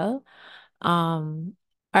as well. All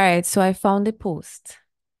right, so I found the post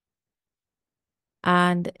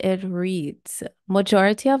and it reads,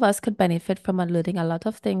 majority of us could benefit from unlearning a lot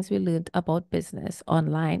of things we learned about business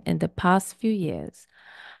online in the past few years.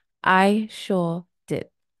 I sure did.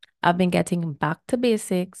 I've been getting back to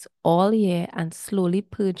basics all year and slowly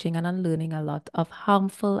purging and unlearning a lot of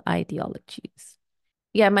harmful ideologies.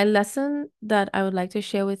 Yeah, my lesson that I would like to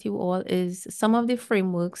share with you all is some of the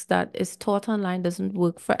frameworks that is taught online doesn't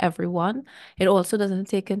work for everyone. It also doesn't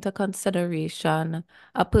take into consideration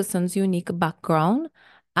a person's unique background,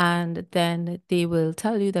 and then they will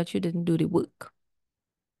tell you that you didn't do the work,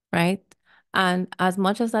 right? And as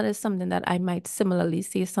much as that is something that I might similarly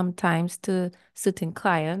say sometimes to certain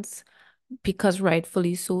clients, because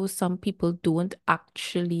rightfully so, some people don't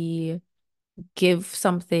actually give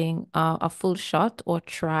something a full shot or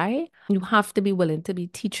try. You have to be willing to be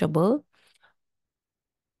teachable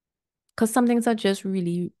because some things are just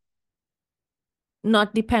really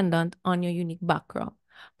not dependent on your unique background.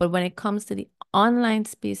 But when it comes to the online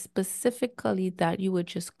space specifically, that you would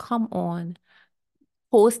just come on,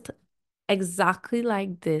 post exactly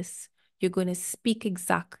like this, you're going to speak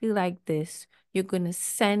exactly like this, you're going to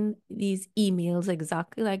send these emails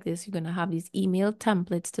exactly like this, you're going to have these email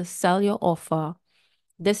templates to sell your offer.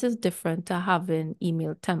 This is different to having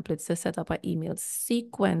email templates to set up an email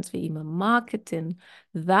sequence for email marketing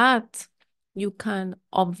that you can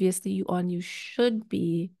obviously you should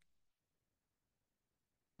be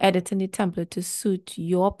editing the template to suit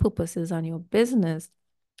your purposes and your business.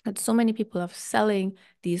 And so many people are selling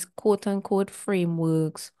these quote unquote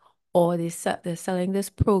frameworks, or they're selling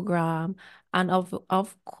this program. And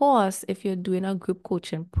of course, if you're doing a group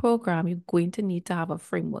coaching program, you're going to need to have a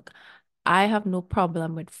framework. I have no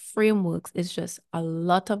problem with frameworks. It's just a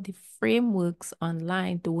lot of the frameworks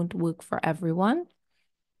online don't work for everyone.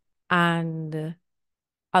 And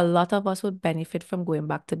a lot of us would benefit from going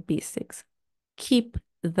back to basics. Keep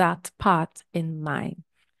that part in mind.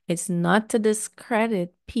 It's not to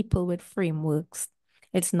discredit people with frameworks.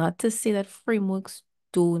 It's not to say that frameworks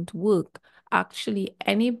don't work. Actually,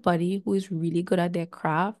 anybody who is really good at their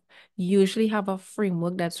craft usually have a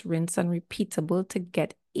framework that's rinse and repeatable to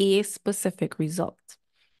get a specific result.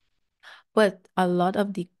 But a lot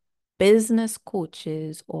of the business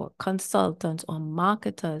coaches or consultants or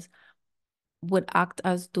marketers would act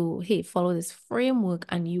as though, hey, follow this framework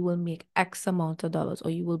and you will make X amount of dollars,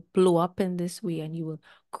 or you will blow up in this way and you will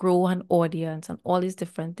grow an audience and all these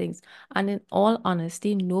different things. And in all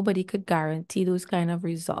honesty, nobody could guarantee those kind of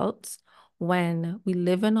results when we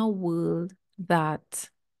live in a world that,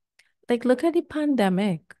 like, look at the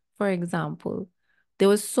pandemic, for example. There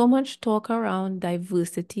was so much talk around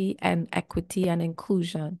diversity and equity and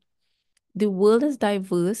inclusion. The world is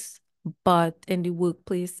diverse, but in the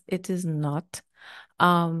workplace, it is not.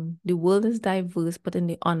 The world is diverse, but in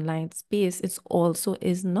the online space, it also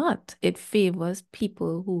is not. It favors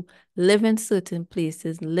people who live in certain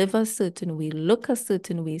places, live a certain way, look a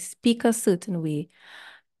certain way, speak a certain way.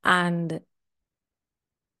 And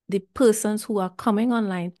the persons who are coming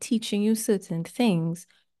online teaching you certain things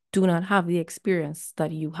do not have the experience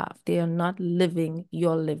that you have. They are not living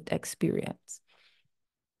your lived experience.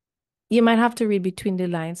 You might have to read between the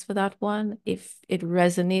lines for that one. If it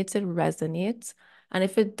resonates, it resonates. And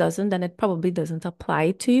if it doesn't, then it probably doesn't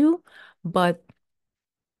apply to you. But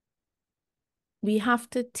we have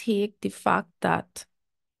to take the fact that,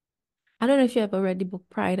 I don't know if you ever read the book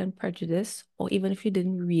Pride and Prejudice, or even if you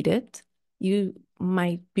didn't read it, you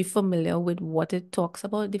might be familiar with what it talks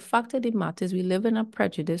about. The fact of the matter is we live in a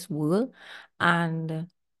prejudiced world, and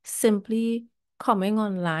simply coming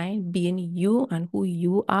online, being you and who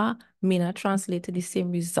you are, may not translate to the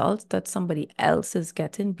same results that somebody else is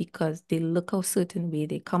getting because they look a certain way,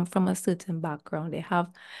 they come from a certain background, they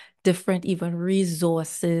have different even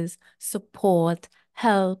resources, support,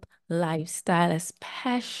 help, lifestyle,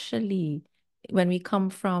 especially when we come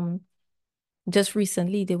from just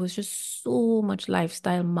recently, there was just so much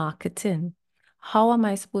lifestyle marketing. How am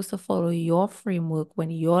I supposed to follow your framework when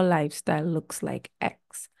your lifestyle looks like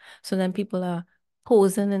X? So then people are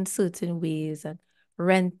posing in certain ways and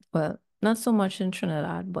well, not so much in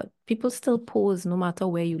Trinidad, but people still pose no matter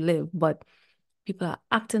where you live, but people are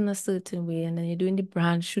acting a certain way, and then you're doing the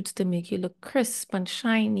brand shoots to make you look crisp and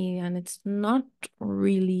shiny, and it's not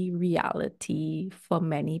really reality for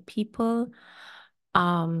many people.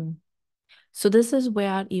 Um, so this is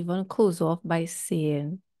where I'd even close off by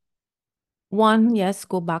saying, one, yes,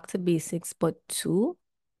 go back to basics, but two,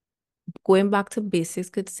 going back to basics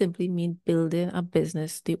could simply mean building a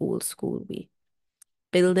business the old school way,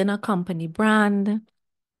 building a company brand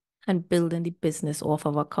and building the business off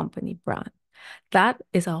of a company brand. That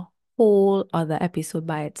is a whole other episode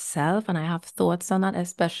by itself. And I have thoughts on that,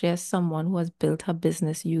 especially as someone who has built her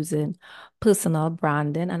business using personal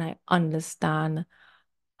branding. And I understand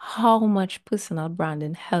how much personal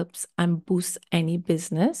branding helps and boosts any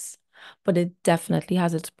business, but it definitely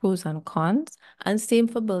has its pros and cons. And same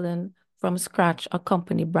for building from scratch a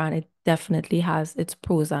company brand, it definitely has its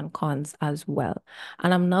pros and cons as well.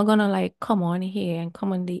 And I'm not gonna like come on here and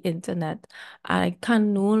come on the internet. I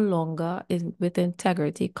can no longer, with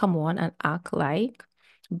integrity, come on and act like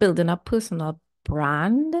building a personal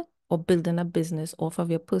brand or building a business off of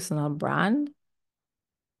your personal brand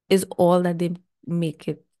is all that they make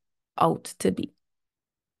it out to be.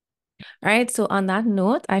 All right. So on that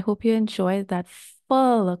note, I hope you enjoyed that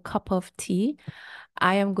full cup of tea.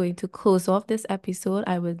 I am going to close off this episode.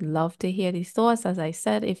 I would love to hear these thoughts. As I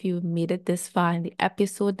said, if you made it this far in the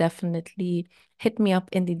episode, definitely hit me up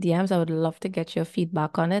in the DMs. I would love to get your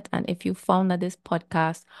feedback on it. And if you found that this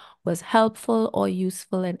podcast was helpful or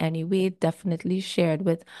useful in any way, definitely share it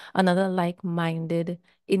with another like-minded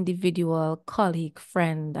individual, colleague,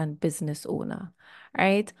 friend, and business owner. All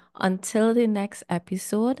right. Until the next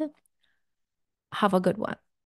episode, have a good one.